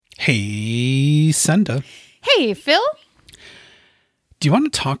Hey, Senda. Hey, Phil. Do you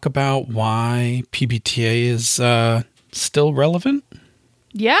want to talk about why PBTA is still relevant?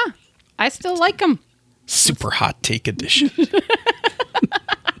 Yeah, I still like them. Super hot take edition.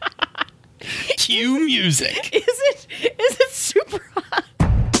 Cue music. Is it super hot?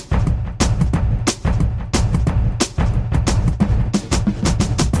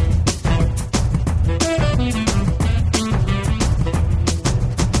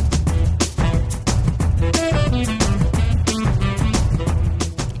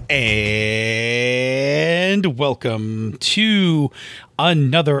 And welcome to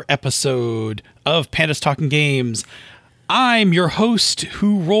another episode of Pandas Talking Games. I'm your host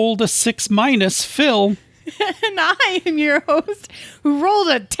who rolled a 6-, Phil. And I am your host who rolled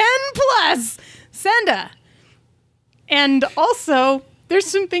a 10+, Senda. And also, there's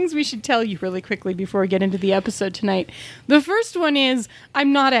some things we should tell you really quickly before we get into the episode tonight. The first one is,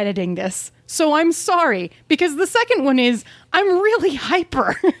 I'm not editing this, so I'm sorry. Because the second one is, I'm really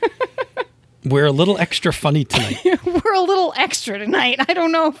hyper. We're a little extra funny tonight. We're a little extra tonight. I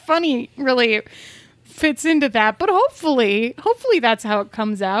don't know if funny really fits into that, but hopefully that's how it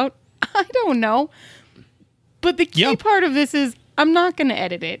comes out. I don't know. But the key part of this is I'm not going to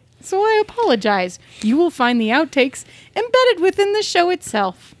edit it. So I apologize. You will find the outtakes embedded within the show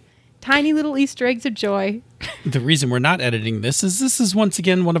itself. Tiny little Easter eggs of joy. The reason we're not editing this is once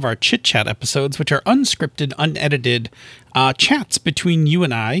again one of our chit-chat episodes, which are unscripted, unedited chats between you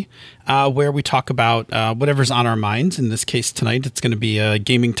and I, where we talk about whatever's on our minds. In this case tonight, it's going to be a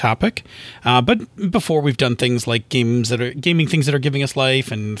gaming topic. But before, we've done things like gaming things that are giving us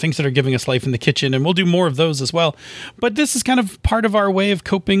life and things that are giving us life in the kitchen, and we'll do more of those as well. But this is kind of part of our way of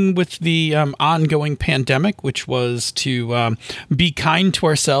coping with the ongoing pandemic, which was to be kind to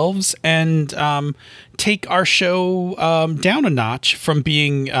ourselves and take our show down a notch from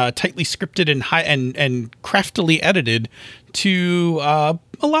being tightly scripted and craftily edited to a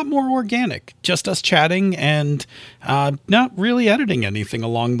lot more organic, just us chatting and not really editing anything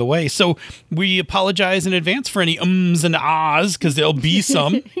along the way. So we apologize in advance for any ums and ahs, because there'll be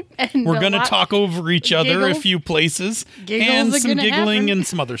some. We're going to talk over each other a few places, and some giggling and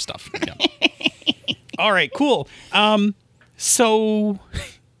some other stuff. Yeah. All right, cool. So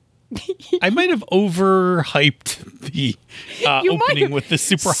I might have overhyped the opening with the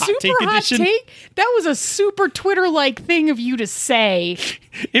super hot take edition. That was a super Twitter-like thing of you to say.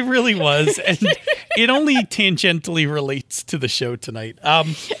 It really was, and it only tangentially relates to the show tonight.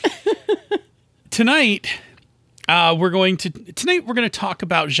 Tonight we're going to talk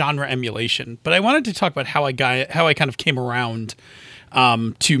about genre emulation, but I wanted to talk about how I kind of came around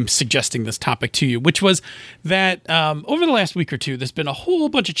to suggesting this topic to you, which was that over the last week or two, there's been a whole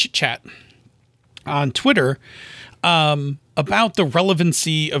bunch of chit-chat on Twitter about the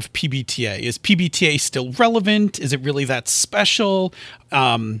relevancy of PBTA. Is PBTA still relevant? Is it really that special?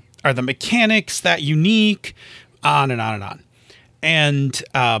 Are the mechanics that unique? On and on and on. And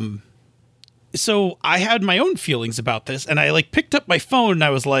so I had my own feelings about this, and I picked up my phone and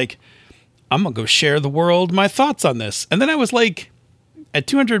I was like, I'm going to go share the world my thoughts on this. And then I was like, at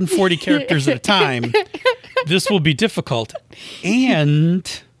 240 characters at a time, this will be difficult.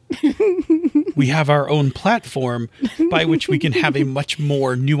 And we have our own platform by which we can have a much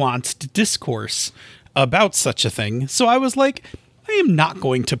more nuanced discourse about such a thing. So I was like, I am not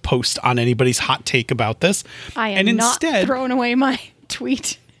going to post on anybody's hot take about this. I am instead not throwing away my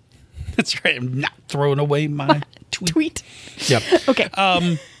tweet. That's right. I'm not throwing away my tweet. Yep. Okay.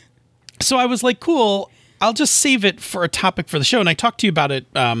 So I was like, cool, I'll just save it for a topic for the show. And I talked to you about it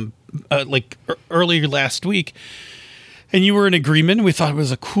earlier last week, and you were in agreement. We thought it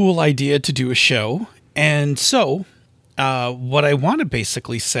was a cool idea to do a show. And so what I want to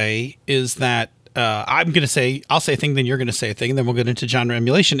basically say is that I'll say a thing, then you're going to say a thing, and then we'll get into genre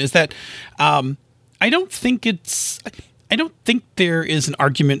emulation, is that I don't think there is an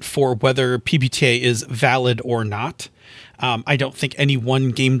argument for whether PBTA is valid or not. I don't think any one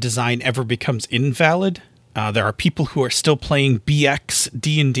game design ever becomes invalid. There are people who are still playing BX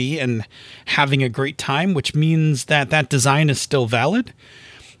D&D and having a great time, which means that design is still valid.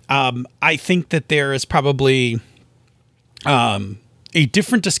 I think that there is probably a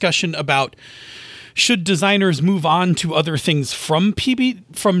different discussion about should designers move on to other things from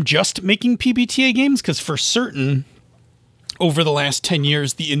just making PBTA games, because for certain, over the last 10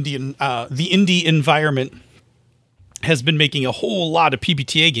 years, the indie environment has been making a whole lot of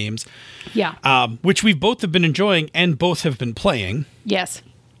PBTA games. Yeah. Which we both have been enjoying and both have been playing. Yes.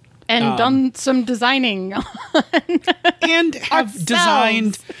 And done some designing. And have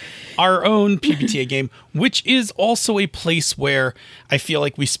designed our own PBTA game, which is also a place where I feel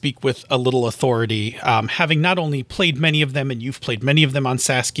like we speak with a little authority, having not only played many of them, and you've played many of them on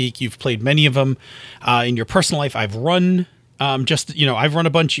SassGeek, you've played many of them in your personal life. I've run I've run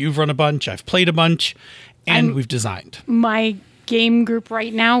a bunch, you've run a bunch, I've played a bunch, and we've designed. My game group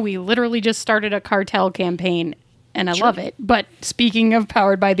right now, we literally just started a cartel campaign, and I love it. But speaking of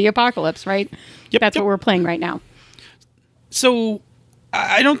Powered by the Apocalypse, right? That's what we're playing right now. So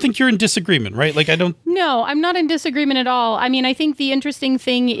I don't think you're in disagreement, right? No, I'm not in disagreement at all. I mean, I think the interesting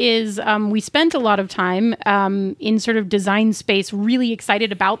thing is we spent a lot of time in sort of design space really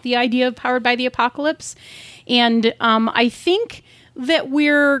excited about the idea of Powered by the Apocalypse. And I think that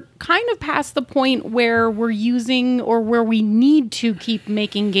we're kind of past the point where we're using or where we need to keep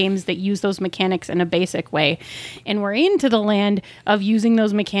making games that use those mechanics in a basic way. And we're into the land of using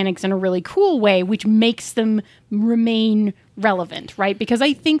those mechanics in a really cool way, which makes them remain relevant, right? Because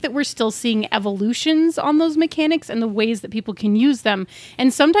I think that we're still seeing evolutions on those mechanics and the ways that people can use them.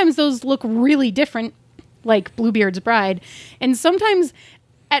 And sometimes those look really different, like Bluebeard's Bride. And sometimes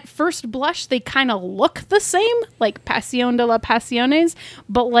at first blush, they kind of look the same, like Passion de la Passiones,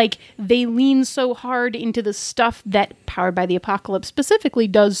 but like they lean so hard into the stuff that Powered by the Apocalypse specifically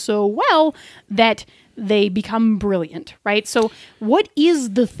does so well that they become brilliant, right? So what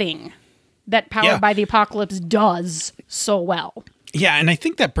is the thing that Powered by the Apocalypse does so well? Yeah, and I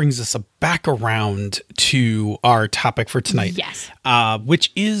think that brings us back around to our topic for tonight. Yes.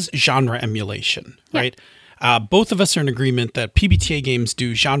 Which is genre emulation, right? Both of us are in agreement that PBTA games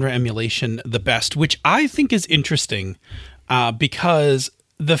do genre emulation the best, which I think is interesting because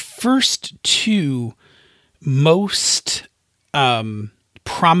the first two most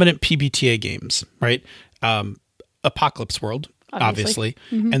prominent PBTA games, right? Apocalypse World, obviously,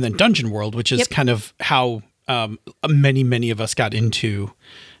 and then Dungeon World, which is kind of how many of us got into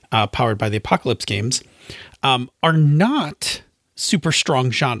Powered by the Apocalypse games, are not super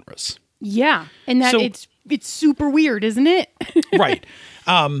strong genres. Yeah, and that it's super weird, isn't it? Right.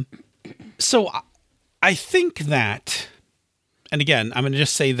 So I think that, and again, I'm going to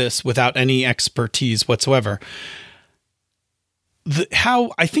just say this without any expertise whatsoever.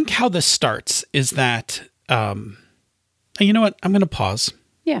 How this starts is that, you know what? I'm going to pause.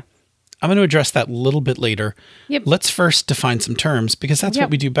 Yeah. I'm going to address that a little bit later. Yep. Let's first define some terms because that's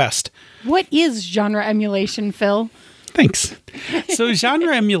what we do best. What is genre emulation, Phil? Thanks. So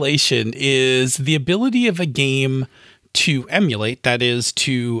genre emulation is the ability of a game to emulate, that is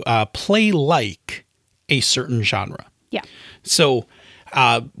to play like a certain genre. Yeah. So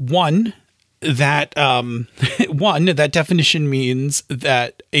one, that definition means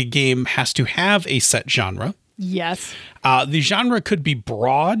that a game has to have a set genre. Yes. The genre could be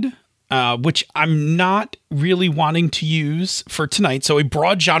broad, which I'm not really wanting to use for tonight. So a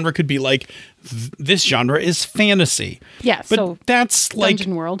broad genre could be like, this genre is fantasy. Yeah, but so that's like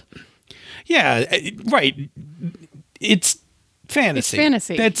Dungeon World. Yeah, right. It's fantasy. It's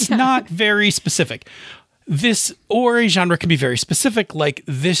fantasy. That's not very specific. Or a genre can be very specific, like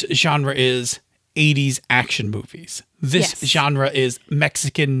this genre is 80s action movies. This genre is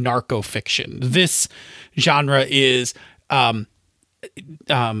Mexican narco fiction. This genre is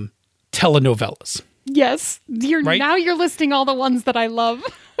telenovelas. Yes. Now you're listing all the ones that I love.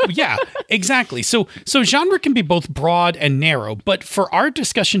 Yeah, exactly. So genre can be both broad and narrow, but for our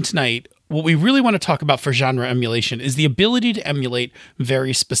discussion tonight, what we really want to talk about for genre emulation is the ability to emulate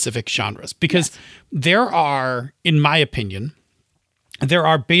very specific genres, because there are, in my opinion,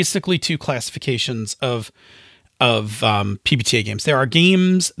 basically two classifications of PBTA games. There are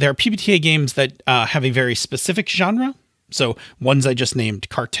PBTA games that have a very specific genre. So ones I just named: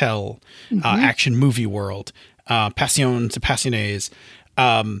 Cartel, Action Movie World, Passions de Passiones,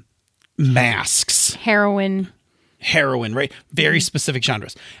 Masks, Heroin, right? Very specific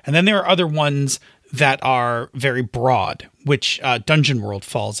genres. And then there are other ones that are very broad, which Dungeon World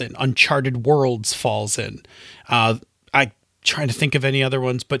falls in, Uncharted Worlds falls in. I'm trying to think of any other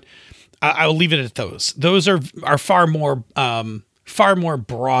ones, but I'll leave it at those. Those are far more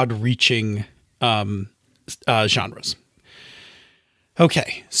broad-reaching genres.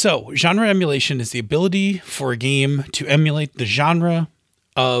 Okay, so genre emulation is the ability for a game to emulate the genre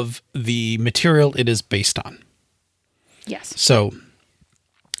of the material it is based on. Yes. So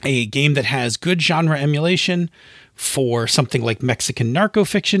a game that has good genre emulation for something like Mexican narco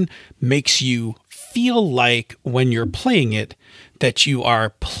fiction makes you feel like when you're playing it that you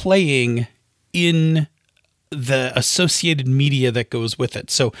are playing in the associated media that goes with it.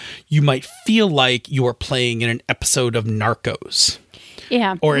 So you might feel like you're playing in an episode of Narcos.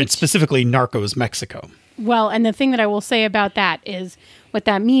 Yeah. Or specifically Narcos Mexico. Well, and the thing that I will say about that is what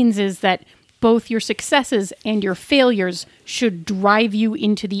that means is that both your successes and your failures should drive you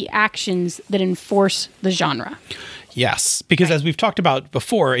into the actions that enforce the genre. Yes, because as we've talked about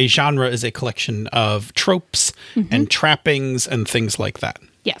before, a genre is a collection of tropes and trappings and things like that.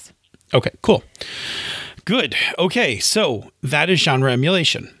 Yes. Okay, cool. Good. Okay, so that is genre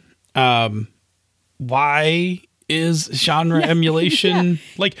emulation. Why is genre emulation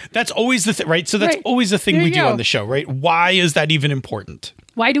like that's always the thing, right? So that's always the thing we do on the show, right? Why is that even important?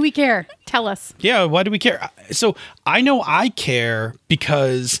 Why do we care? Tell us. Yeah, why do we care? So I know I care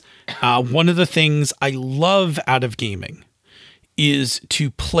because one of the things I love out of gaming is to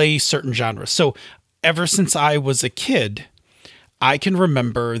play certain genres. So ever since I was a kid, I can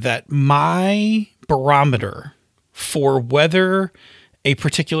remember that my barometer for whether a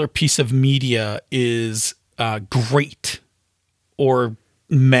particular piece of media is great or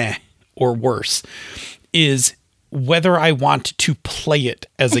meh or worse is whether I want to play it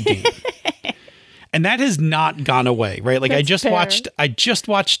as a game. And that has not gone away, right? Like I just watched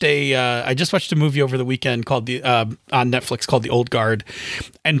a movie over the weekend called on Netflix called The Old Guard.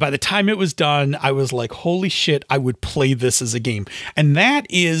 And by the time it was done, I was like, holy shit, I would play this as a game. And that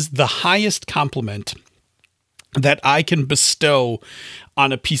is the highest compliment that I can bestow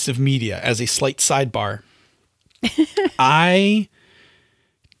on a piece of media. As a slight sidebar, I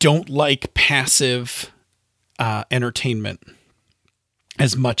don't like passive entertainment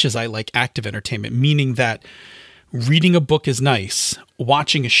as much as I like active entertainment, meaning that reading a book is nice,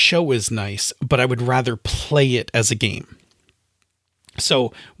 watching a show is nice, but I would rather play it as a game.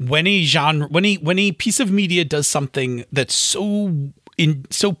 So when a piece of media does something that's so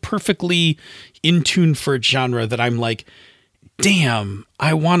perfectly in tune for its genre that I'm like, damn,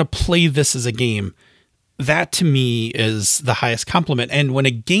 I want to play this as a game. That to me is the highest compliment. And when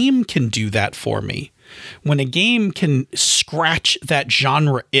a game can do that for me, when a game can scratch that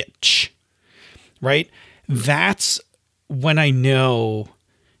genre itch, right? That's when I know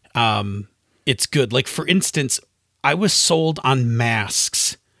it's good. Like, for instance, I was sold on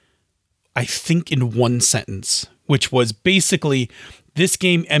Masks, I think in one sentence, which was basically, this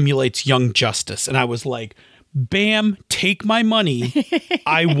game emulates Young Justice. And I was like, bam, take my money.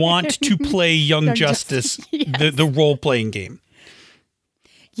 I want to play Young Justice, yes. the role-playing game.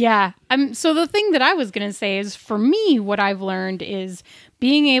 Yeah. So the thing that I was going to say is, for me, what I've learned is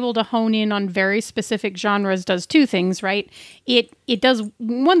being able to hone in on very specific genres does two things, right? It does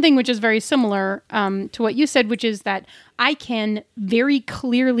one thing which is very similar to what you said, which is that I can very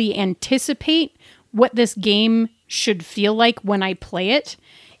clearly anticipate what this game should feel like when I play it.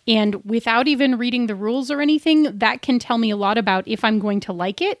 And without even reading the rules or anything, that can tell me a lot about if I'm going to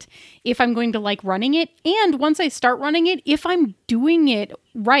like it, if I'm going to like running it, and once I start running it, if I'm doing it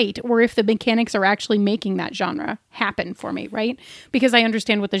right, or if the mechanics are actually making that genre happen for me, right? Because I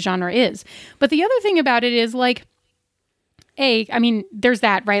understand what the genre is. But the other thing about it is, like, there's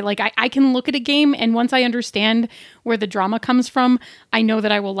that, right? Like, I can look at a game, and once I understand where the drama comes from, I know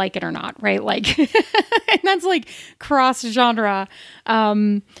that I will like it or not, right? Like, and that's like cross-genre.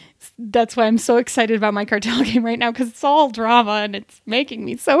 That's why I'm so excited about my cartel game right now, because it's all drama, and it's making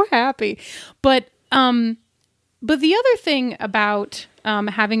me so happy. But the other thing about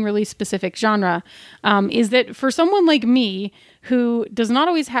having really specific genre is that for someone like me, who does not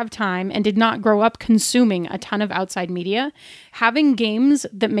always have time and did not grow up consuming a ton of outside media, having games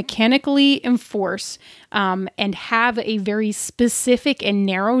that mechanically enforce and have a very specific and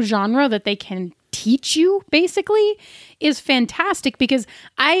narrow genre that they can teach you, basically, is fantastic, because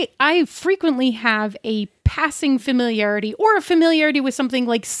I frequently have a passing familiarity or a familiarity with something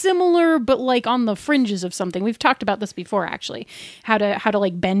like similar, but like on the fringes of something. We've talked about this before, actually, how to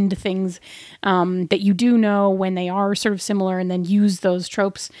like bend things that you do know when they are sort of similar, and then use those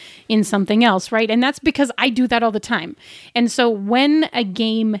tropes in something else, right? And that's because I do that all the time. And so when a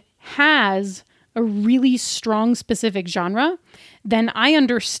game has a really strong specific genre, then I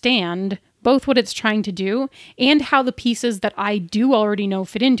understand both what it's trying to do and how the pieces that I do already know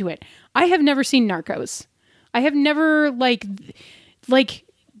fit into it. I have never seen Narcos. I have never like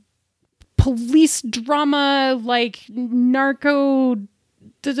police drama, like narco.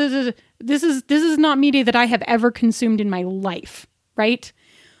 This is not media that I have ever consumed in my life, right?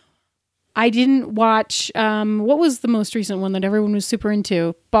 I didn't watch, what was the most recent one that everyone was super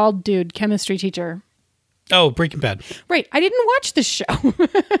into? Bald dude, chemistry teacher. Oh, Breaking Bad. Right. I didn't watch this show.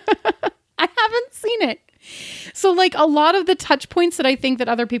 I haven't seen it. So like a lot of the touch points that I think that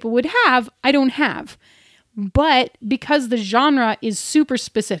other people would have, I don't have. But because the genre is super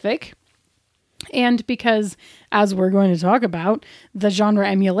specific, and because, as we're going to talk about, the genre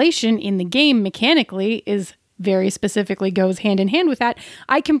emulation in the game mechanically is very specifically goes hand in hand with that.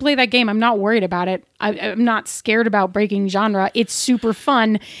 I can play that game. I'm not worried about it. I'm not scared about breaking genre. It's super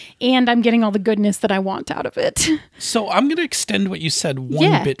fun, and I'm getting all the goodness that I want out of it. So I'm going to extend what you said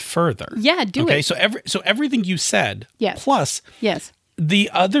one bit further. Yeah, do it. Okay, so everything you said, yes. plus the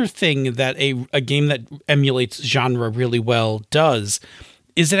other thing that a game that emulates genre really well does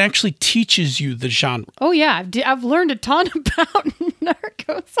is it actually teaches you the genre. Oh, yeah. I've learned a ton about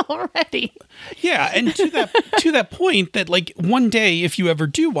Narcos already. Yeah, and to that point, that like one day, if you ever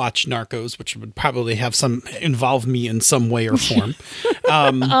do watch Narcos, which would probably have involve me in some way or form,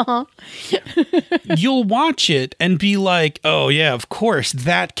 you'll watch it and be like, oh, yeah, of course,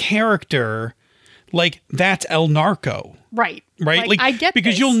 that character, like, that's El Narco. Right. Like I get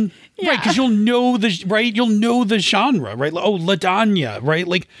because this. you'll know the genre, right? Oh, LaDanya, right?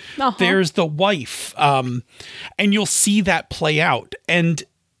 Like there's the wife, and you'll see that play out, and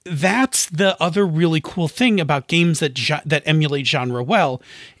that's the other really cool thing about games that emulate genre well,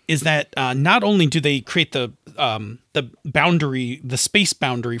 is that not only do they create the boundary, the space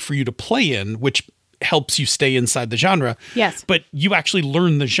boundary for you to play in, which helps you stay inside the genre, yes, but you actually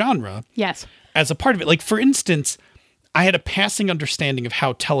learn the genre, yes, as a part of it. Like for instance, I had a passing understanding of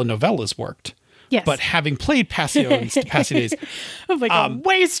how telenovelas worked. Yes. But having played Passio in Passio days, like a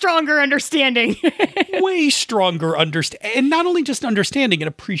way stronger understanding. way stronger and not only just understanding and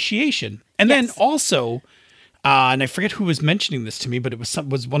appreciation. And then also, and I forget who was mentioning this to me, but it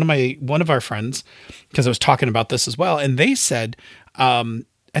was one of our friends, because I was talking about this as well, and they said, I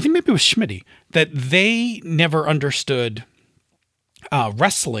think maybe it was Schmitty, that they never understood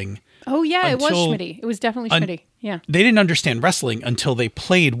wrestling. Oh yeah, it was Schmitty. It was definitely Schmitty. Yeah. They didn't understand wrestling until they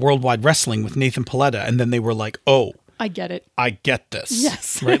played Worldwide Wrestling with Nathan Paletta, and then they were like, "Oh, I get it. I get this."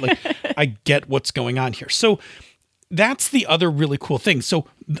 Yes. Right? Like I get what's going on here. So that's the other really cool thing. So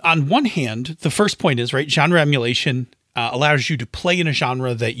on one hand, the first point is, right, genre emulation allows you to play in a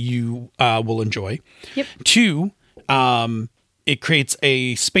genre that you will enjoy. Yep. 2, it creates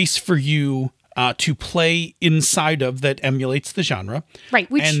a space for you to play inside of that emulates the genre.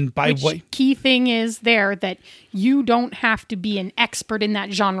 Right. Which key thing is there that you don't have to be an expert in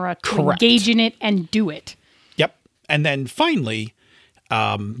that genre to engage in it and do it. Yep. And then finally,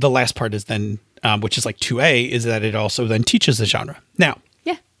 the last part is then, which is like 2A, is that it also then teaches the genre. Now,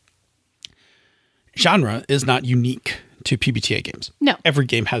 genre is not unique to PBTA games. No. Every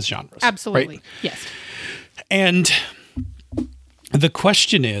game has genres. Absolutely. Right? Yes. And the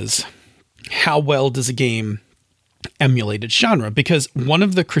question is, how well does a game emulate its genre? Because one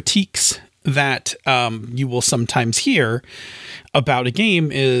of the critiques that you will sometimes hear about a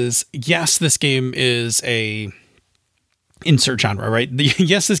game is, yes, this game is a insert genre, right?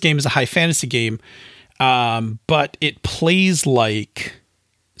 Yes, this game is a high fantasy game, but it plays like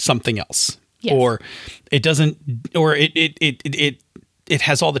something else. Yes. Or it doesn't, or it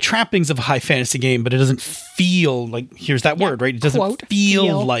has all the trappings of a high fantasy game, but it doesn't feel like, here's that word, right? It doesn't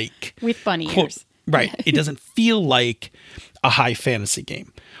feel like, with bunny ears. Right. It doesn't feel like a high fantasy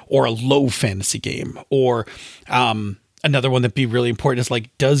game or a low fantasy game, or another one that'd be really important is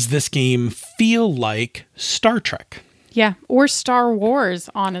like, does this game feel like Star Trek? Yeah, or Star Wars,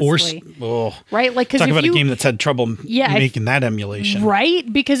 honestly. Right? Like, talk about a game that's had trouble making that emulation. Right?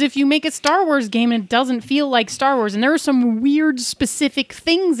 Because if you make a Star Wars game and it doesn't feel like Star Wars, and there are some weird specific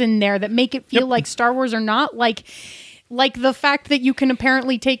things in there that make it feel like Star Wars or not, like the fact that you can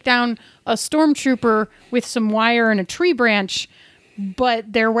apparently take down a stormtrooper with some wire and a tree branch,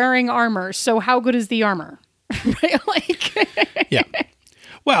 but they're wearing armor. So how good is the armor? Right? Like, yeah.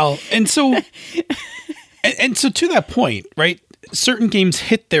 Well, and so... And so to that point, right, certain games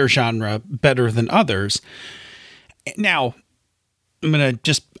hit their genre better than others. Now, I'm going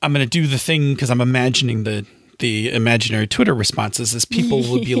to do the thing because I'm imagining the imaginary Twitter responses is people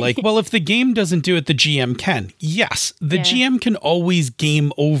will be like, well, if the game doesn't do it, the GM can. Yes, the GM can always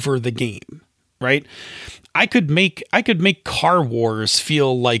game over the game, right? I could make Car Wars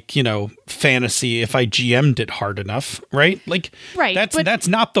feel like, fantasy if I GM'd it hard enough, right? Like, right, that's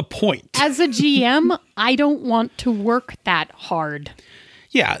not the point. As a GM, I don't want to work that hard.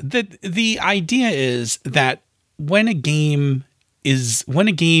 Yeah, the idea is that when a game is,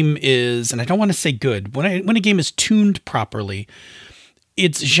 and I don't want to say good, when a game is tuned properly,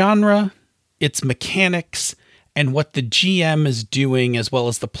 its genre, its mechanics, and what the GM is doing as well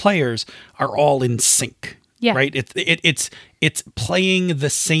as the players are all in sync. Yeah. Right. It's playing the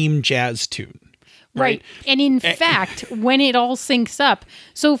same jazz tune. Right. And in fact, when it all syncs up.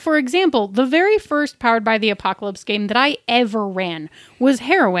 So, for example, the very first Powered by the Apocalypse game that I ever ran was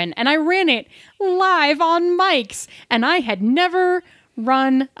Heroin, and I ran it live on mics, and I had never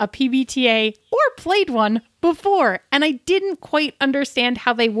run a PBTA or played one before, and I didn't quite understand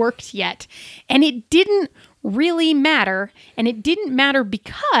how they worked yet. And it didn't really matter, and it didn't matter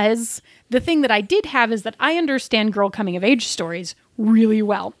because the thing that I did have is that I understand girl coming of age stories really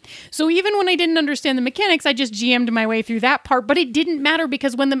well. So even when I didn't understand the mechanics, I just GM'd my way through that part, but it didn't matter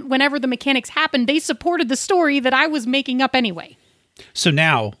because whenever the mechanics happened, they supported the story that I was making up anyway. So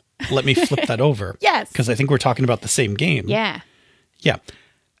now let me flip that over. Yes. Because I think we're talking about the same game. Yeah. Yeah.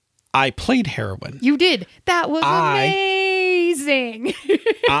 I played Heroine. You did. That was amazing.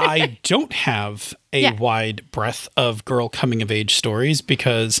 I don't have a wide breadth of girl coming of age stories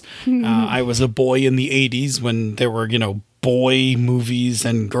because I was a boy in the 80s when there were, boy movies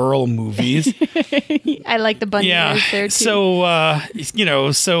and girl movies. I like the bunny ears there too.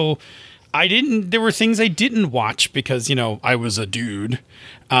 So there were things I didn't watch because, I was a dude.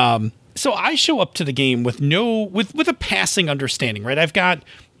 So I show up to the game with a passing understanding, right? I've got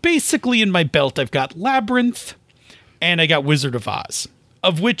basically in my belt, I've got Labyrinth and I got Wizard of Oz,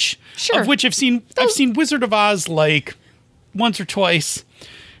 of which I've seen Wizard of Oz like once or twice.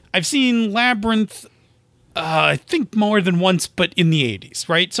 I've seen Labyrinth, I think more than once, but in the 80s,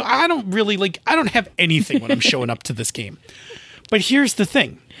 right? So I don't have anything when I'm showing up to this game. But here's the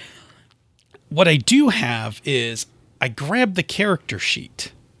thing. What I do have is I grab the character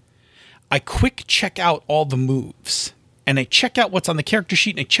sheet. I quick check out all the moves. And I check out what's on the character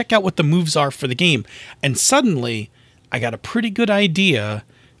sheet, and I check out what the moves are for the game. And suddenly, I got a pretty good idea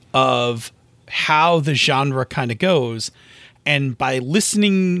of how the genre kind of goes. And by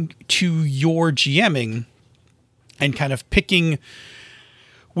listening to your GMing and kind of picking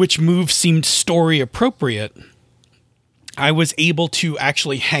which move seemed story appropriate, I was able to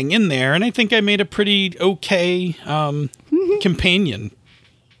actually hang in there. And I think I made a pretty okay companion.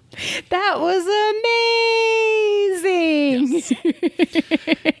 That was amazing.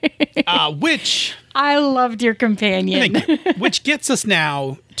 Yes. Which I loved your companion. Thank you. Which gets us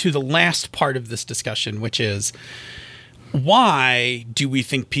now to the last part of this discussion, which is why do we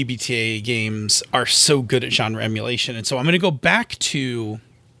think PBTA games are so good at genre emulation? And so I'm going to go back to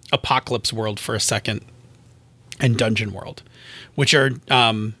Apocalypse World for a second and Dungeon World, which are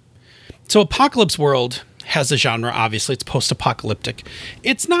so Apocalypse World has a genre, obviously. It's post-apocalyptic.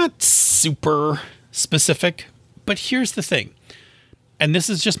 It's not super specific, but here's the thing. And this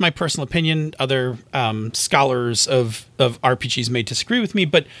is just my personal opinion. Other scholars of RPGs may disagree with me,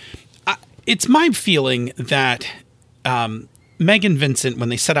 but it's my feeling that Meg and Vincent, when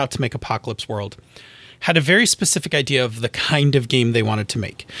they set out to make Apocalypse World, had a very specific idea of the kind of game they wanted to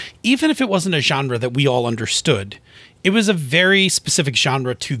make. Even if it wasn't a genre that we all understood, it was a very specific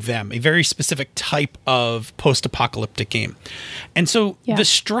genre to them, a very specific type of post-apocalyptic game. And so the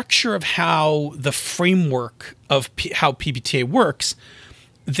structure of how the framework of how PBTA works,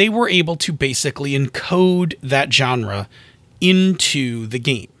 they were able to basically encode that genre into the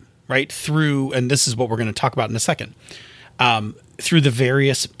game, right? Through, and this is what we're going to talk about in a second, through the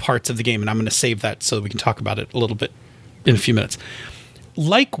various parts of the game. And I'm going to save that so that we can talk about it a little bit in a few minutes.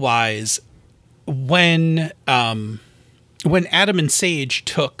 Likewise, when Adam and Sage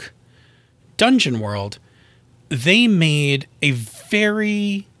took Dungeon World, they made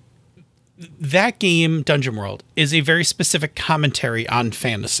that game, Dungeon World, is a very specific commentary on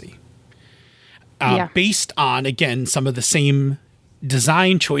fantasy. Based on, again, some of the same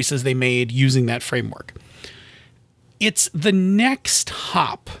design choices they made using that framework. It's the next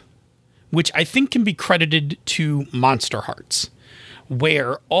hop, which I think can be credited to Monster Hearts,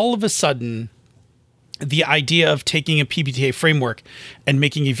 where all of a sudden the idea of taking a PBTA framework and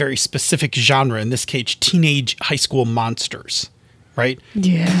making a very specific genre, in this case, teenage high school monsters, right?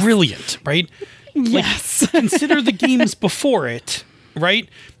 Yes. Brilliant, right? Yes. Like, consider the games before it, right?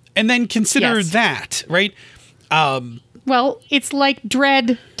 And then consider that, right? Well, it's like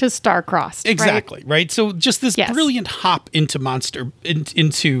Dread to Starcrossed. Exactly, right? So just this brilliant hop into Monster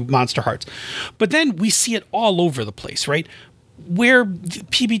Hearts. But then we see it all over the place, right? Where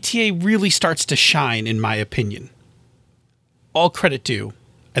PBTA really starts to shine, in my opinion. All credit due.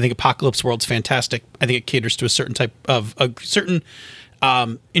 I think Apocalypse World's fantastic. I think it caters to a certain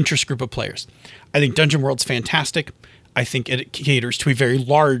interest group of players. I think Dungeon World's fantastic. I think it caters to a very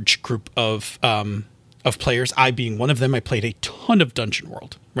large group of players. I being one of them. I played a ton of Dungeon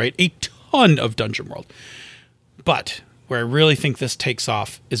World, right? A ton of Dungeon World. But where I really think this takes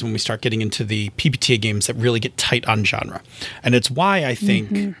off is when we start getting into the PBTA games that really get tight on genre. And it's why I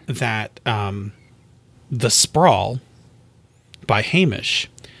think that The Sprawl by Hamish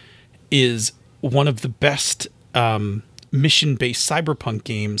is one of the best mission-based cyberpunk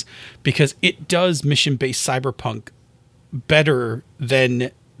games, because it does mission-based cyberpunk better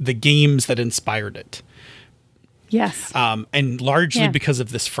than the games that inspired it. Yes. And largely because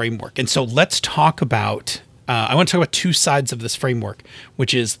of this framework. And so let's talk about, I want to talk about two sides of this framework,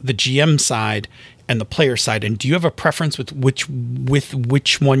 which is the GM side and the player side. And do you have a preference with which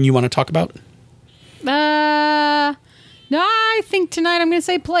one you want to talk about? No, I think tonight I'm going to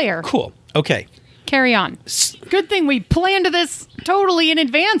say player. Cool. Okay. Carry on. Good thing we planned this totally in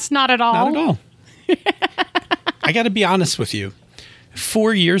advance. Not at all. Not at all. I got to be honest with you.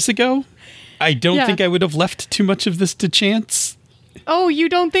 4 years ago, I don't think I would have left too much of this to chance. Oh, you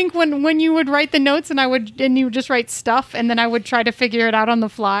don't think when you would write the notes and you would just write stuff and then I would try to figure it out on the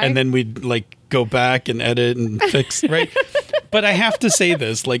fly? And then we'd like go back and edit and fix, right? But I have to say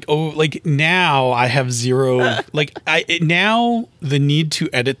this, now I have zero, now the need to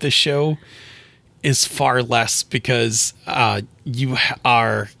edit the show is far less because you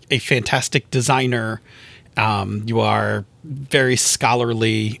are a fantastic designer. You are very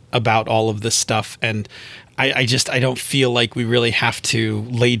scholarly about all of this stuff. And I don't feel like we really have to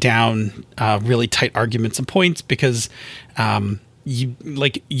lay down really tight arguments and points because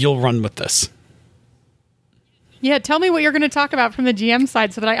you'll run with this. Yeah, tell me what you're going to talk about from the GM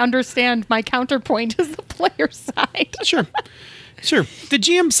side so that I understand my counterpoint as the player side. Sure. The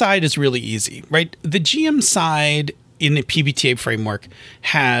GM side is really easy, right? The GM side in the PBTA framework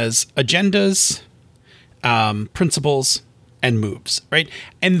has agendas, principles, and moves, right?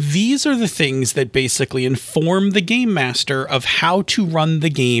 And these are the things that basically inform the game master of how to run the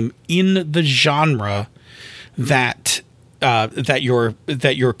game in the genre that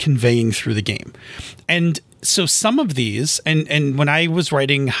you're conveying through the game. And so some of these, and when I was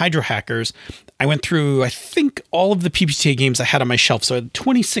writing Hydro Hackers, I went through, I think, all of the PBTA games I had on my shelf. So I had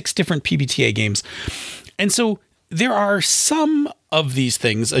 26 different PBTA games. And so there are some of these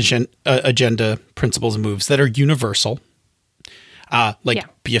things, agenda, principles, and moves that are universal.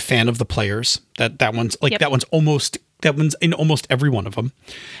 Be a fan of the players. That one's that one's in almost every one of them.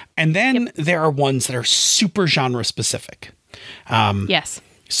 And then there are ones that are super genre specific. Yes.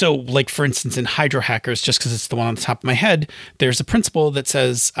 So, like, for instance, in Hydro Hackers, just because it's the one on the top of my head, there's a principle that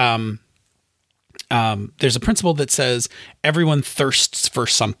says everyone thirsts for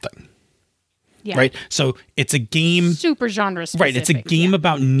something. Yeah. Right. So it's a game. Super genre specific. Right. It's a game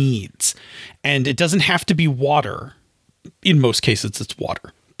about needs. And it doesn't have to be water. In most cases, it's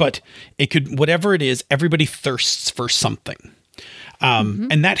water. But it could, whatever it is, everybody thirsts for something.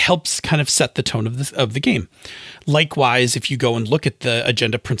 And that helps kind of set the tone of the game. Likewise, if you go and look at the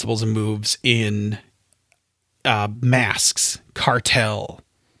agenda, principles, and moves in Masks, Cartel,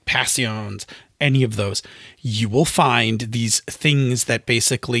 Passions, any of those, you will find these things that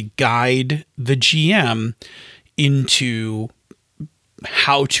basically guide the GM into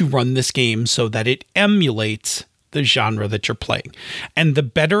how to run this game so that it emulates the genre that you're playing. And the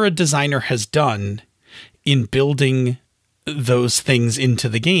better a designer has done in building those things into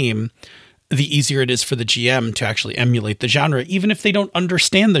the game, the easier it is for the GM to actually emulate the genre, even if they don't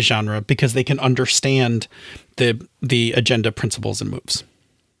understand the genre, because they can understand the agenda, principles, and moves.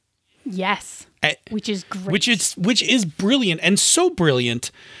 Yes, which is great. Which is brilliant, and so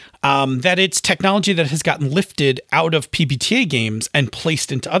brilliant that it's technology that has gotten lifted out of PBTA games and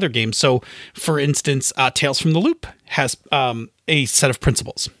placed into other games. So, for instance, Tales from the Loop has a set of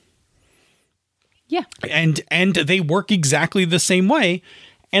principles. Yeah. And they work exactly the same way,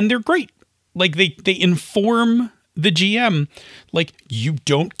 and they're great. Like, they inform the GM, like, you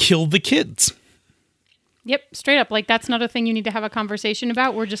don't kill the kids. Yep, straight up. Like, that's not a thing you need to have a conversation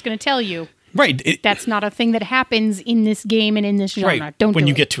about. We're just going to tell you. Right. That's not a thing that happens in this game and in this genre. Right. Don't when do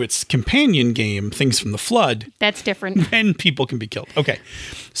you it. get to its companion game, Things from the Flood. That's different. Then people can be killed. Okay.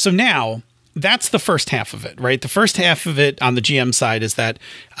 So now, that's the first half of it, right? The first half of it on the GM side is that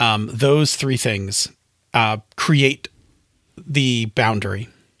those three things create the boundary.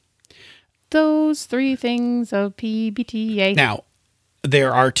 Those three things of PBTA. Now,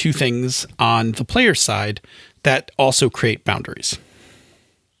 there are two things on the player side that also create boundaries.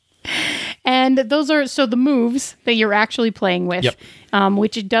 And those are, so the moves that you're actually playing with,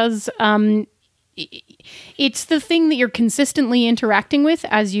 which it does, it's the thing that you're consistently interacting with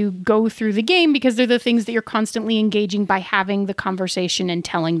as you go through the game, because they're the things that you're constantly engaging by having the conversation and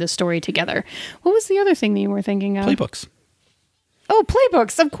telling the story together. What was the other thing that you were thinking of? Playbooks. Oh,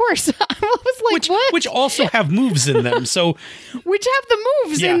 playbooks, of course. I was like, what? Which also have moves in them. So, which have the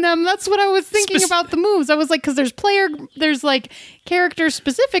moves in them. That's what I was thinking about the moves. I was like, because there's like character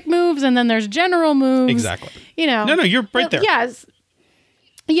specific moves, and then there's general moves. Exactly. You know. No, you're right there. Yes.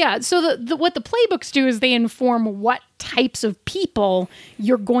 Yeah, so what the playbooks do is they inform what types of people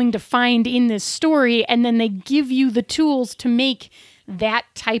you're going to find in this story, and then they give you the tools to make that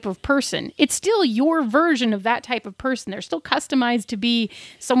type of person. It's still your version of that type of person. They're still customized to be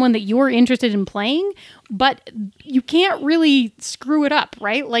someone that you're interested in playing, but you can't really screw it up,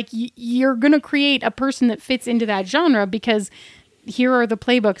 right? Like you're going to create a person that fits into that genre because here are the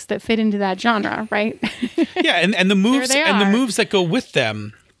playbooks that fit into that genre, right? Yeah, and the moves that go with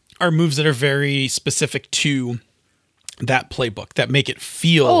them are moves that are very specific to that playbook that make it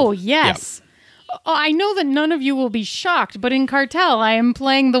feel. Oh, yes. Yeah. Oh, I know that none of you will be shocked, but in Cartel, I am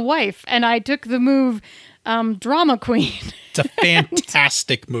playing the wife, and I took the move Drama Queen. It's a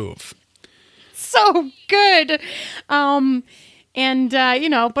fantastic move. So good. But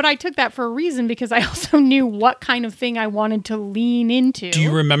I took that for a reason because I also knew what kind of thing I wanted to lean into. Do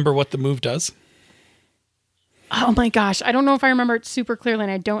you remember what the move does? Oh my gosh. I don't know if I remember it super clearly,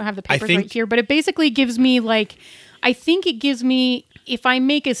 and I don't have the papers right here, but it basically gives me if I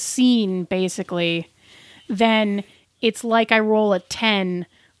make a scene, basically, then it's like I roll a 10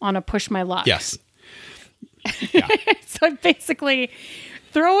 on a push my luck. Yes. Yeah. So I basically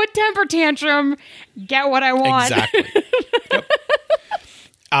throw a temper tantrum, get what I want. Exactly. Yep.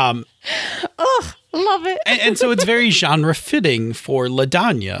 Love it. and so it's very genre fitting for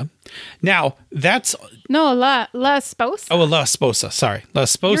Ladanya. Now, that's... No, La Sposa. Oh, La Sposa. Sorry. La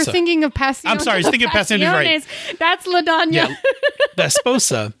Sposa. You're thinking of Passion. I'm sorry. I was thinking of Passion. Right. That's Ladanya. Yeah. La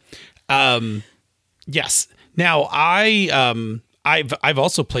Sposa. Yes. Now, I've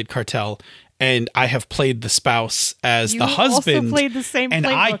also played Cartel, and I have played the spouse as the husband. You also played the same and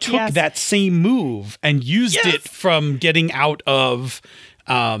playbook, I took that same move and used it from getting out of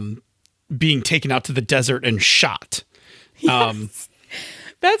being taken out to the desert and shot. Yes.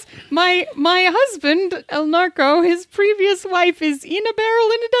 That's my husband, El Narco. His previous wife is in a barrel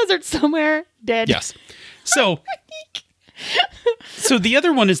in a desert somewhere, dead. Yes. So the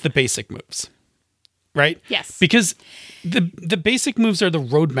other one is the basic moves, right? Yes. Because the basic moves are the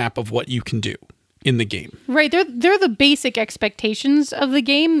roadmap of what you can do in the game. Right. They're the basic expectations of the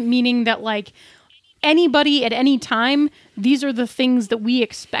game, meaning that like anybody at any time, these are the things that we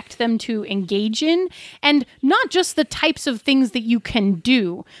expect them to engage in. And not just the types of things that you can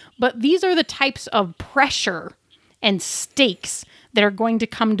do, but these are the types of pressure and stakes that are going to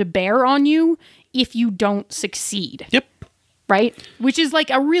come to bear on you if you don't succeed. Yep. Right? Which is like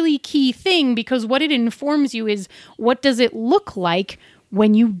a really key thing, because what it informs you is, what does it look like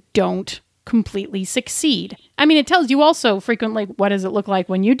when you don't completely succeed? I mean, it tells you also frequently what does it look like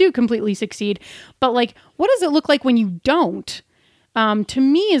when you do completely succeed, but like, what does it look like when you don't? To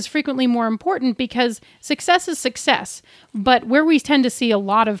me is frequently more important, because success is success, but where we tend to see a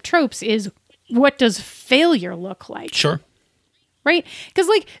lot of tropes is, what does failure look like? Sure. Right? Because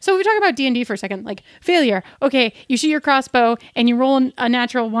like, so we talk about D&D for a second, like failure. Okay, you shoot your crossbow and you roll a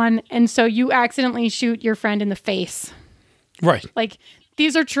natural one, and so you accidentally shoot your friend in the face. Right. Like,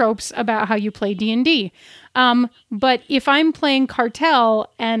 these are tropes about how you play D&D. But if I'm playing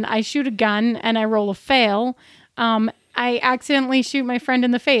Cartel and I shoot a gun and I roll a fail, I accidentally shoot my friend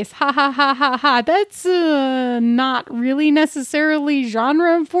in the face. Ha ha ha ha ha. That's not really necessarily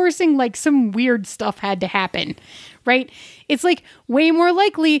genre enforcing. Like, some weird stuff had to happen, right? It's like way more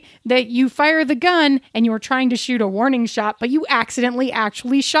likely that you fire the gun and you were trying to shoot a warning shot, but you accidentally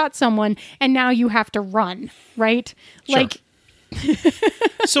actually shot someone and now you have to run, right? Sure. Like,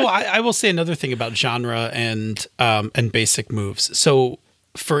 So I will say another thing about genre and basic moves. So,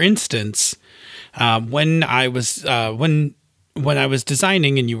 for instance, when I was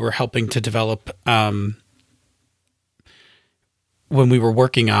designing and you were helping to develop, when we were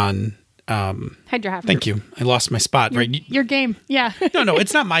working on Hydra Hacker. Thank you. I lost my spot. Right. Your game. Yeah. No,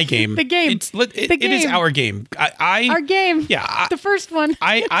 it's not my game. The game. It is our game. Our game. Yeah. The first one.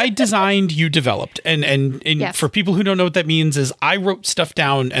 I designed, you developed. And yes. For people who don't know what that means, is I wrote stuff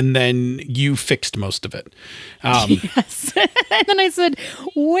down and then you fixed most of it. Yes. And then I said,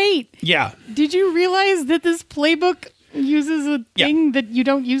 wait. Yeah. Did you realize that this playbook uses a thing that you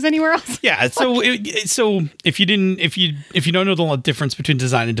don't use anywhere else? Yeah. So if you don't know the difference between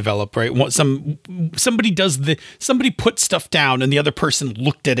design and develop, right? Somebody put stuff down and the other person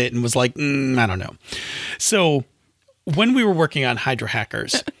looked at it and was like, I don't know. So when we were working on Hydra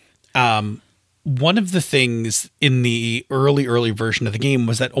Hackers, one of the things in the early version of the game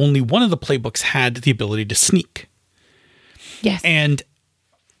was that only one of the playbooks had the ability to sneak. Yes. And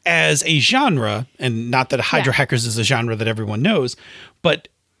as a genre, and not that Hydra Hackers is a genre that everyone knows, but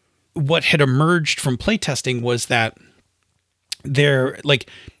what had emerged from playtesting was that there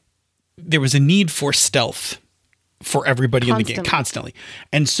was a need for stealth for everybody in the game constantly.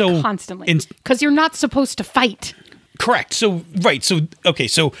 And so because you're not supposed to fight. Correct. So, right. So, okay.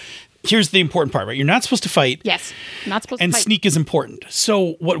 So here's the important part, right? You're not supposed to fight. Yes. Not supposed to fight. And sneak is important.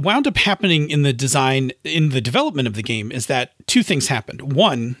 So what wound up happening in the development of the game is that two things happened.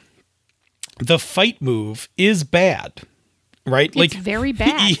 One, the fight move is bad, right? It's very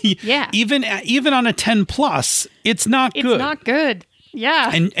bad. Yeah. Even on a 10 plus, it's not good. It's not good.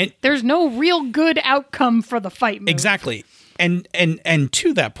 Yeah. And there's no real good outcome for the fight move. Exactly. And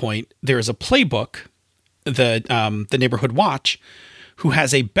to that point, there is a playbook, the Neighborhood Watch, who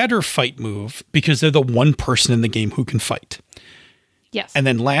has a better fight move because they're the one person in the game who can fight. Yes. And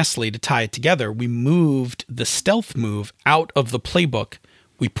then lastly, to tie it together, we moved the stealth move out of the playbook.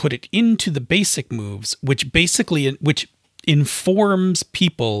 We put it into the basic moves, which informs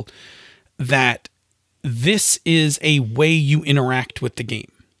people that this is a way you interact with the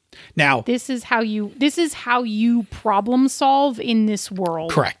game. Now, this is how you problem solve in this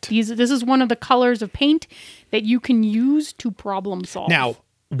world. Correct. This is one of the colors of paint that you can use to problem solve. Now,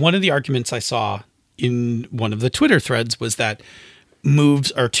 one of the arguments I saw in one of the Twitter threads was that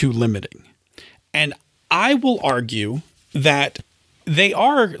moves are too limiting. And I will argue that they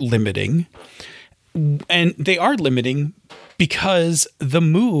are limiting, and they are limiting because the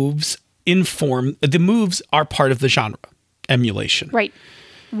moves are part of the genre emulation. Right.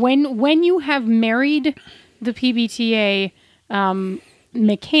 When you have married the PBTA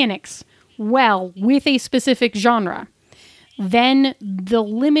mechanics well with a specific genre, then the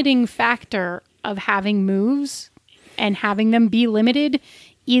limiting factor of having moves and having them be limited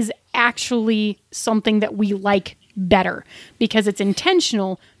is actually something that we like better because it's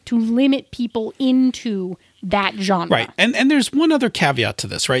intentional to limit people into that genre. Right. And there's one other caveat to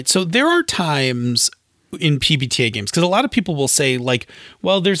this, right? So there are times in PBTA games, because a lot of people will say, like,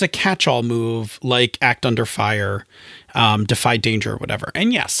 well, there's a catch-all move like Act Under Fire, Defy Danger, or whatever.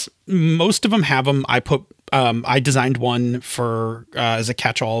 And yes, most of them have them. I designed one for as a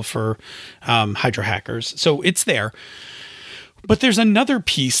catch-all for Hydra hackers, so it's there. But there's another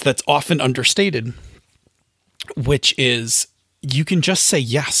piece that's often understated, which is you can just say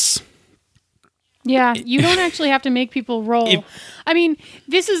yes. Yeah, you don't actually have to make people roll. I mean,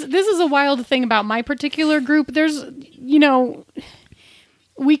 this is a wild thing about my particular group. There's,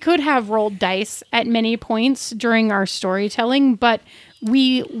 we could have rolled dice at many points during our storytelling, but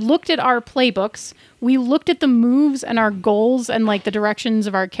we looked at our playbooks, we looked at the moves and our goals and like the directions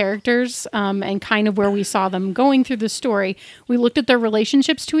of our characters and kind of where we saw them going through the story. We looked at their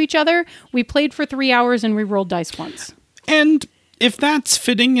relationships to each other. We played for 3 hours and we rolled dice once. And if that's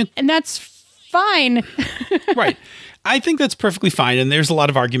fitting, and that's fine. Right. I think that's perfectly fine. And there's a lot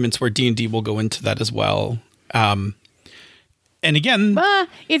of arguments where D&D will go into that as well. And again,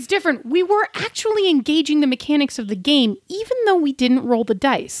 it's different. We were actually engaging the mechanics of the game, even though we didn't roll the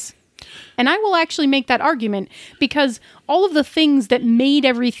dice. And I will actually make that argument because all of the things that made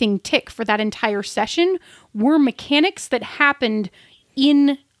everything tick for that entire session were mechanics that happened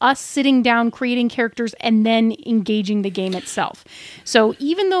in us sitting down, creating characters, and then engaging the game itself. So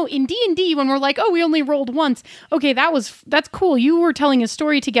even though in D&D, when we're like, oh, we only rolled once, okay, that's cool. You were telling a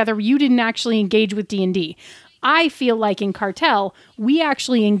story together. You didn't actually engage with D&D. I feel like in Cartel, we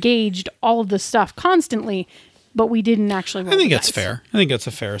actually engaged all of the stuff constantly, but we didn't actually roll. I think that's fair. I think that's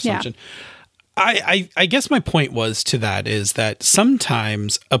a fair assumption. Yeah. I guess my point was to that is that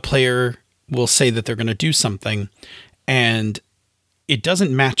sometimes a player will say that they're going to do something and it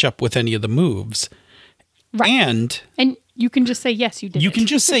doesn't match up with any of the moves. Right. And you can just say, yes, you did. You can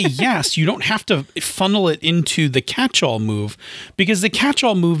just say, yes. You don't have to funnel it into the catch-all move because the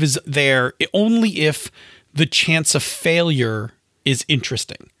catch-all move is there only if the chance of failure is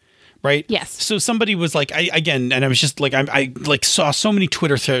interesting. Right? Yes. So somebody was like, I was just like, I saw so many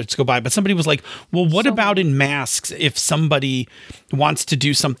Twitter threads go by, but somebody was like, well, what about in Masks if somebody wants to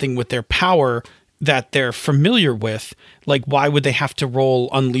do something with their power that they're familiar with, like, why would they have to roll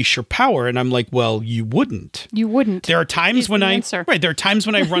Unleash Your Power? And I'm like, well, you wouldn't. You wouldn't. There are times when there are times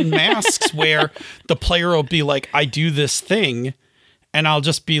when I run Masks where the player will be like, I do this thing, and I'll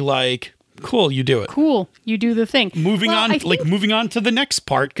just be like, cool, you do it. Cool, you do the thing. Moving on to the next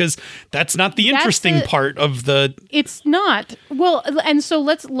part, because that's not the interesting part of the... It's not. Well, and so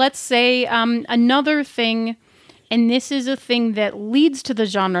let's say another thing... And this is a thing that leads to the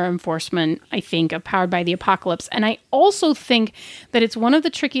genre enforcement, I think, of Powered by the Apocalypse. And I also think that it's one of the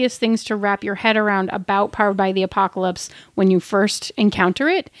trickiest things to wrap your head around about Powered by the Apocalypse when you first encounter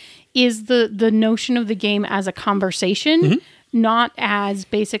it, is the notion of the game as a conversation, not as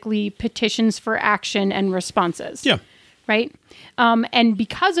basically petitions for action and responses. Yeah. right? And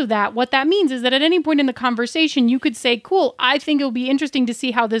because of that, what that means is that at any point in the conversation, you could say, cool, I think it'll be interesting to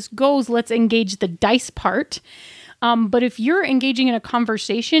see how this goes. Let's engage the dice part. But if you're engaging in a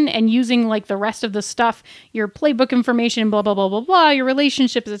conversation and using like the rest of the stuff, your playbook information, blah, blah, blah, blah, blah, your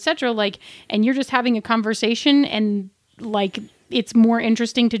relationships, etc., like, and you're just having a conversation and like it's more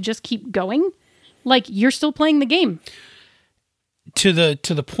interesting to just keep going, like you're still playing the game. To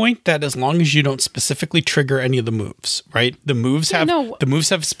the point that as long as you don't specifically trigger any of the moves, right? The moves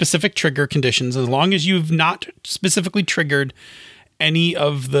have specific trigger conditions. As long as you've not specifically triggered any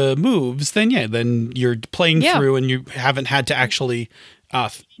of the moves, then you're playing through and you haven't had to actually...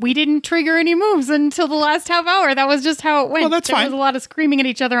 we didn't trigger any moves until the last half hour. That was just how it went. Well, that's fine. There was a lot of screaming at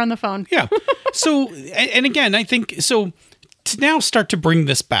each other on the phone. Yeah. So, and again, I think, so to now start to bring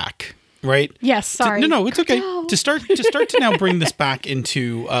this back... Right? Yes, sorry. No, it's okay. To start to now bring this back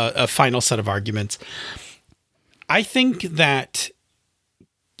into a final set of arguments. I think that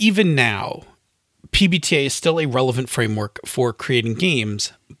even now, PBTA is still a relevant framework for creating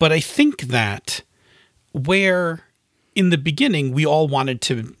games, but I think that where in the beginning we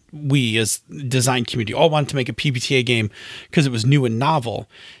as design community all wanted to make a PBTA game because it was new and novel.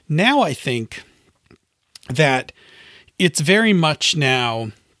 Now I think that it's very much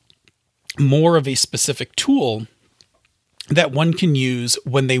now more of a specific tool that one can use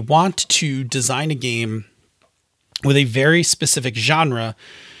when they want to design a game with a very specific genre,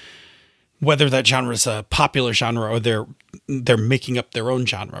 whether that genre is a popular genre or they're making up their own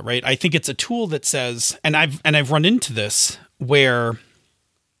genre, right? I think it's a tool that says, and I've run into this where,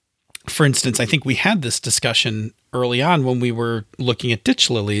 for instance, I think we had this discussion early on when we were looking at Ditch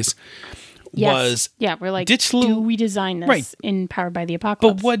Lilies. Yes. We're like, do we design this in Powered by the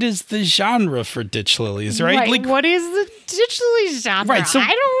Apocalypse? But what is the genre for Ditch Lilies, right? Like, what is the Ditch Lilies genre? Right, so,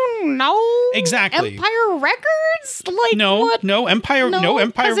 I don't know. Exactly. Empire Records? Like, No, Empire,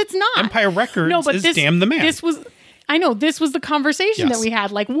 because it's not. Empire Records is Damn the Man. This was the conversation that we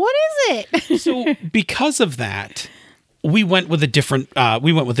had. Like, what is it? So because of that, we went with a different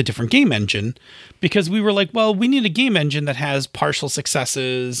game engine because we were like, well, we need a game engine that has partial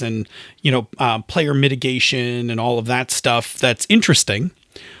successes and, player mitigation and all of that stuff that's interesting,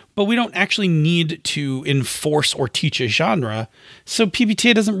 but we don't actually need to enforce or teach a genre. So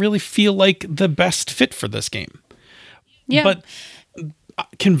PBTA doesn't really feel like the best fit for this game. Yeah. But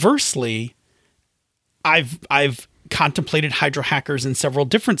conversely, I've contemplated Hydro Hackers in several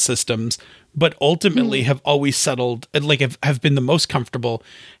different systems, but ultimately have always settled, like have been the most comfortable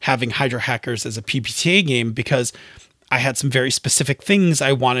having Hydro Hackers as a PBTA game because I had some very specific things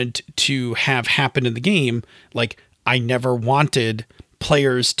I wanted to have happen in the game. Like I never wanted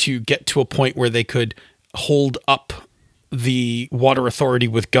players to get to a point where they could hold up the water authority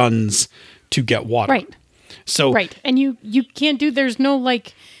with guns to get water. Right. So right. And you can't do, there's no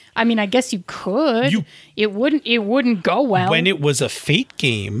like, I mean, I guess you could. It wouldn't go well. When it was a Fate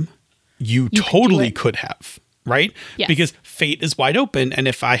game, you totally could have, right? Yes. Because Fate is wide open, and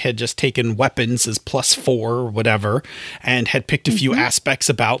if I had just taken weapons as +4 or whatever, and had picked a few aspects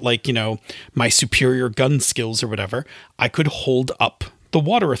about, like, my superior gun skills or whatever, I could hold up the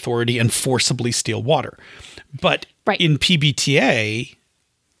water authority and forcibly steal water. But in PBTA,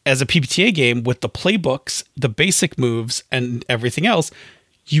 as a PBTA game with the playbooks, the basic moves, and everything else,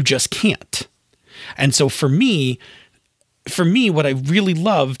 you just can't. And so for me, what I really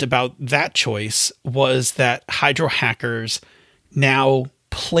loved about that choice was that Hydro Hackers now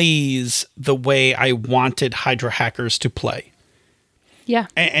plays the way I wanted Hydro Hackers to play. Yeah.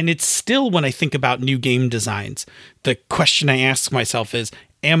 And it's still, when I think about new game designs, the question I ask myself is,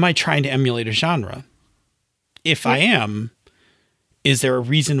 am I trying to emulate a genre? If I am, is there a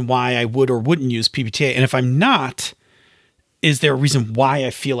reason why I would or wouldn't use PBTA? And if I'm not, is there a reason why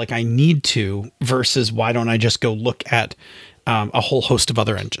I feel like I need to versus why don't I just go look at a whole host of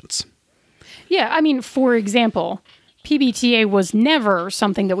other engines? Yeah, I mean, for example, PBTA was never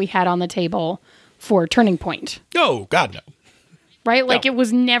something that we had on the table for Turning Point. Oh, God, no. Right? Like, It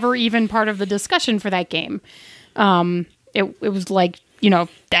was never even part of the discussion for that game. It was like,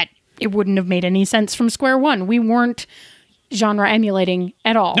 that it wouldn't have made any sense from square one. We weren't genre emulating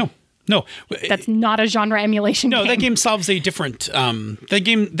at all. No, that's not a genre emulation. No, game. That game solves a different. That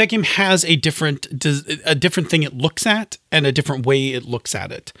game has a different thing it looks at and a different way it looks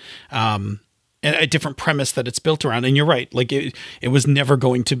at it, and a different premise that it's built around. And you're right, like it was never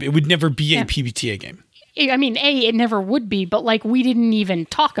going to be. It would never be a PBTA game. I mean, it never would be, but like we didn't even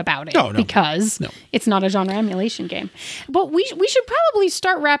talk about it because it's not a genre emulation game. But we should probably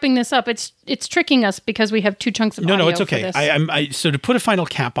start wrapping this up. It's tricking us because we have two chunks of audio. No, it's okay. So to put a final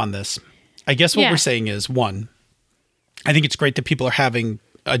cap on this, I guess what we're saying is, one, I think it's great that people are having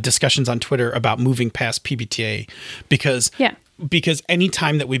discussions on Twitter about moving past PBTA because any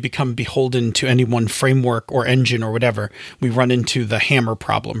time that we become beholden to any one framework or engine or whatever, we run into the hammer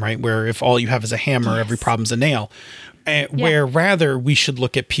problem, right? Where if all you have is a hammer, every problem's a nail. Where rather we should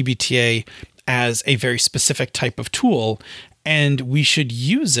look at PBTA as a very specific type of tool, and we should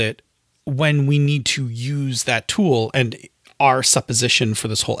use it when we need to use that tool. And our supposition for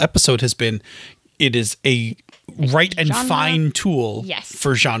this whole episode has been it is a right and fine tool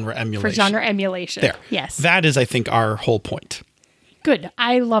for genre emulation. There. Yes. That is, I think, our whole point. Good.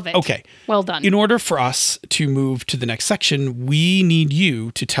 I love it. Okay. Well done. In order for us to move to the next section, we need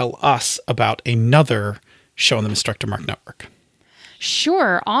you to tell us about another show on the Mr. Mark Network.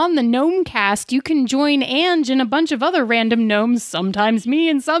 Sure, on the Gnomecast, you can join Ange and a bunch of other random gnomes, sometimes me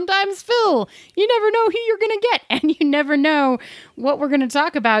and sometimes Phil. You never know who you're going to get, and you never know what we're going to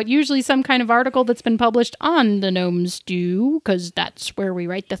talk about. Usually some kind of article that's been published on the Gnome Stew, because that's where we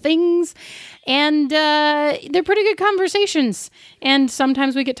write the things. And they're pretty good conversations. And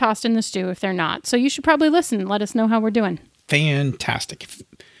sometimes we get tossed in the stew if they're not. So you should probably listen and let us know how we're doing. Fantastic.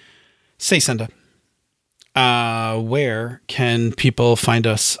 Say, Senda. Where can people find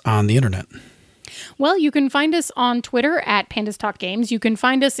us on the internet? Well, you can find us on Twitter at Pandas Talk Games. You can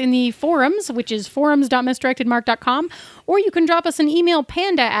find us in the forums, which is forums.misdirectedmark.com, or you can drop us an email,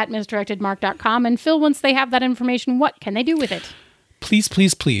 panda@misdirectedmark.com. And Phil, once they have that information, what can they do with it? Please,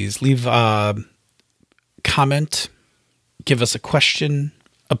 please, please leave a comment, give us a question,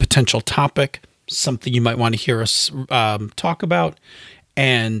 a potential topic, something you might want to hear us talk about.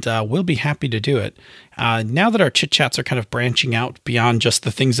 And we'll be happy to do it. Now that our chit chats are kind of branching out beyond just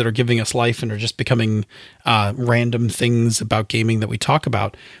the things that are giving us life and are just becoming random things about gaming that we talk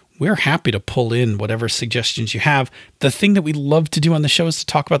about, we're happy to pull in whatever suggestions you have. The thing that we love to do on the show is to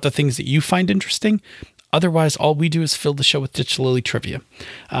talk about the things that you find interesting. Otherwise, all we do is fill the show with Ditch Lily trivia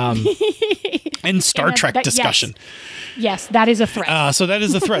and Star Trek discussion. Yes, that is a threat. So that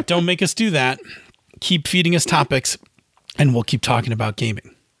is a threat. Don't make us do that. Keep feeding us topics. And we'll keep talking about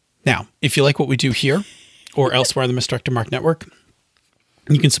gaming. Now, if you like what we do here or elsewhere on the Mr. Mark Network,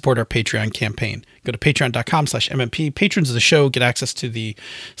 you can support our Patreon campaign. Go to patreon.com/MMP. Patrons of the show get access to the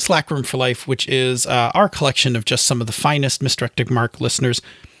Slack Room for Life, which is our collection of just some of the finest Mr. Mark listeners.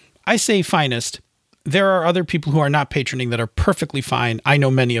 I say finest. There are other people who are not patroning that are perfectly fine. I know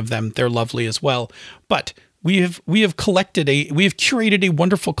many of them. They're lovely as well. But we have curated a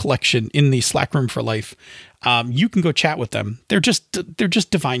wonderful collection in the Slack Room for Life. You can go chat with them. They're just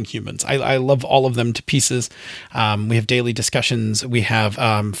divine humans. I love all of them to pieces. We have daily discussions. We have,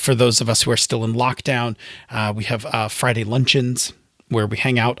 for those of us who are still in lockdown, we have Friday luncheons where we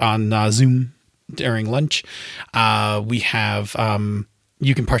hang out on Zoom during lunch. We have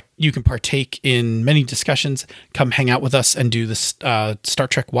you can partake in many discussions. Come hang out with us and do this Star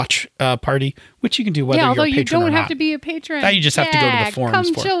Trek watch party, which you can do whether you're a patron or not. Although you don't have to be a patron. Now you just have to go to the forums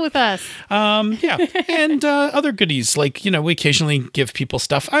come for chill with us. And other goodies like we occasionally give people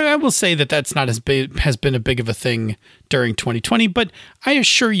stuff. I will say that that's not has been a big of a thing during 2020, but I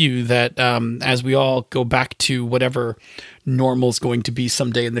assure you that as we all go back to whatever normal is going to be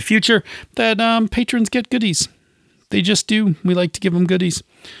someday in the future, that patrons get goodies. They just do. We like to give them goodies.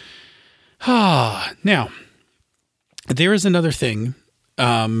 Now, there is another thing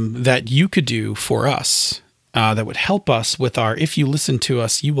that you could do for us that would help us with our If You Listen to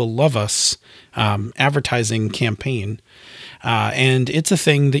Us, You Will Love Us advertising campaign. And it's a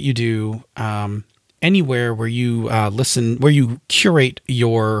thing that you do anywhere where you listen, where you curate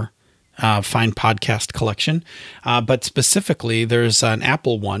your fine podcast collection. But specifically, there's an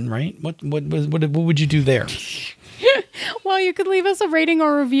Apple one, right? What would you do there? Well, you could leave us a rating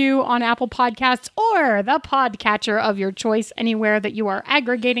or review on Apple Podcasts or the podcatcher of your choice, anywhere that you are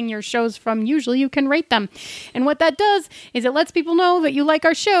aggregating your shows from. Usually you can rate them. And what that does is it lets people know that you like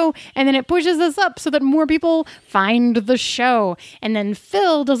our show, and then it pushes us up so that more people find the show. And then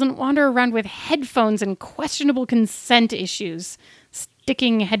Phil doesn't wander around with headphones and questionable consent issues,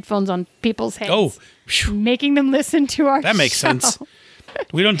 sticking headphones on people's heads, making them listen to our show. That makes sense.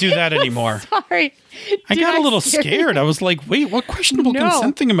 We don't do that anymore. Sorry. I got a little scared. I was like, wait, what questionable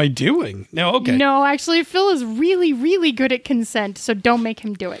consent thing am I doing? No, okay. No, actually, Phil is really, really good at consent, so don't make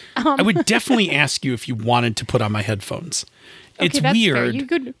him do it. I would definitely ask you if you wanted to put on my headphones. Okay, it's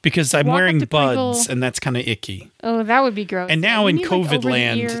weird because I'm wearing buds, and that's kind of icky. Oh, that would be gross. And now in COVID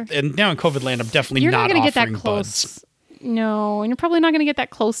land, I'm definitely not offering get that close. Buds. No, and you're probably not going to get that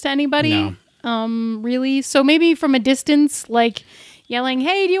close to anybody. No. Really. So maybe from a distance, like yelling,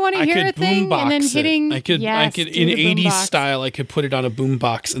 "Hey, do you want to hear a thing?" And then hitting. I could in 80s style. I could put it on a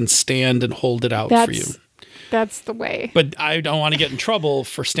boombox and stand and hold it out for you. That's the way. But I don't want to get in trouble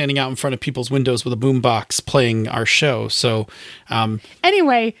for standing out in front of people's windows with a boombox playing our show. So,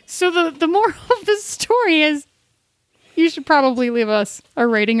 anyway, so the moral of the story is you should probably leave us a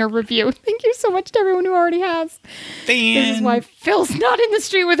rating or review. Thank you so much to everyone who already has. This is why Phil's not in the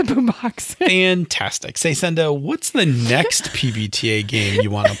street with a boombox. Fantastic. Say, Senda, what's the next PBTA game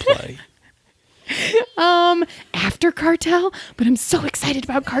you want to play? After Cartel, but I'm so excited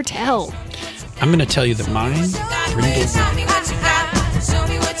about Cartel. I'm going to tell you that mine brindled. Show me what you got. Show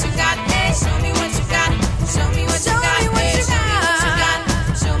me what you got. Hey, show me what you got. Show me what you got.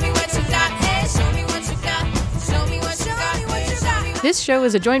 Show me what you got. Hey, show me what you got. Show me what you got. This show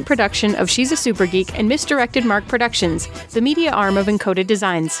is a joint production of She's a Super Geek and Misdirected Mark Productions, the media arm of Encoded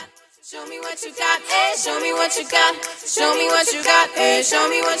Designs. Show me what you got. Hey, show me what you got. Show me what you got. Hey, show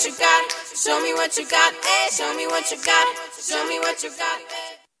me what you got. Show me what you got. Hey, show me what you got. Show me what you got.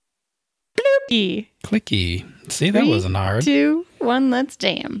 Bloopy. Clicky. See, that wasn't hard. 2, 1, let's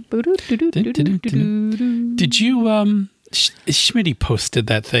jam. Did you, Schmitty posted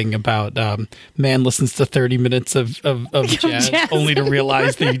that thing about man listens to 30 minutes of jazz only to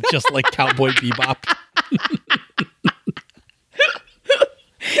realize they just like Cowboy Bebop.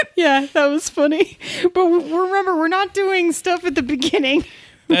 Yeah, that was funny. But remember, we're not doing stuff at the beginning.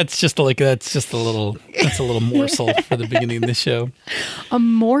 That's a little morsel for the beginning of the show. A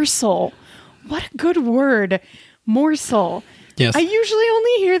morsel. What a good word. Morsel. Yes. I usually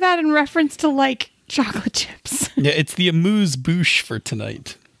only hear that in reference to like chocolate chips. Yeah, it's the amuse-bouche for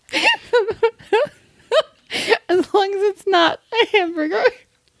tonight. As long as it's not a hamburger,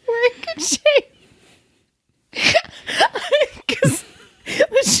 we're in good shape. Because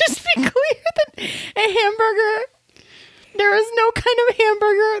let's just be clear that a hamburger, there is no kind of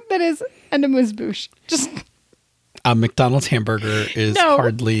hamburger that is an amuse-bouche. Just a McDonald's hamburger is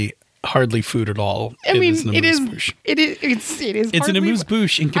hardly food at all. I mean, it is an amuse-bouche. It's an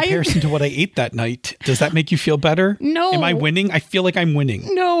amuse-bouche in comparison to what I ate that night. Does that make you feel better? No. Am I winning? I feel like I'm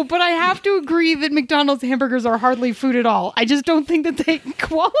winning. No, but I have to agree that McDonald's hamburgers are hardly food at all. I just don't think that they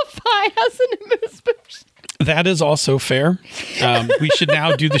qualify as an amuse-bouche. That is also fair. We should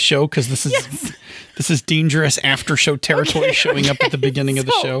now do the show because this is dangerous after show territory showing up at the beginning of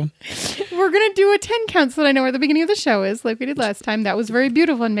the show. We're going to do a 10 count so that I know where the beginning of the show is, like we did last time. That was very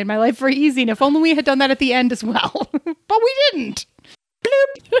beautiful and made my life very easy. And if only we had done that at the end as well. But we didn't.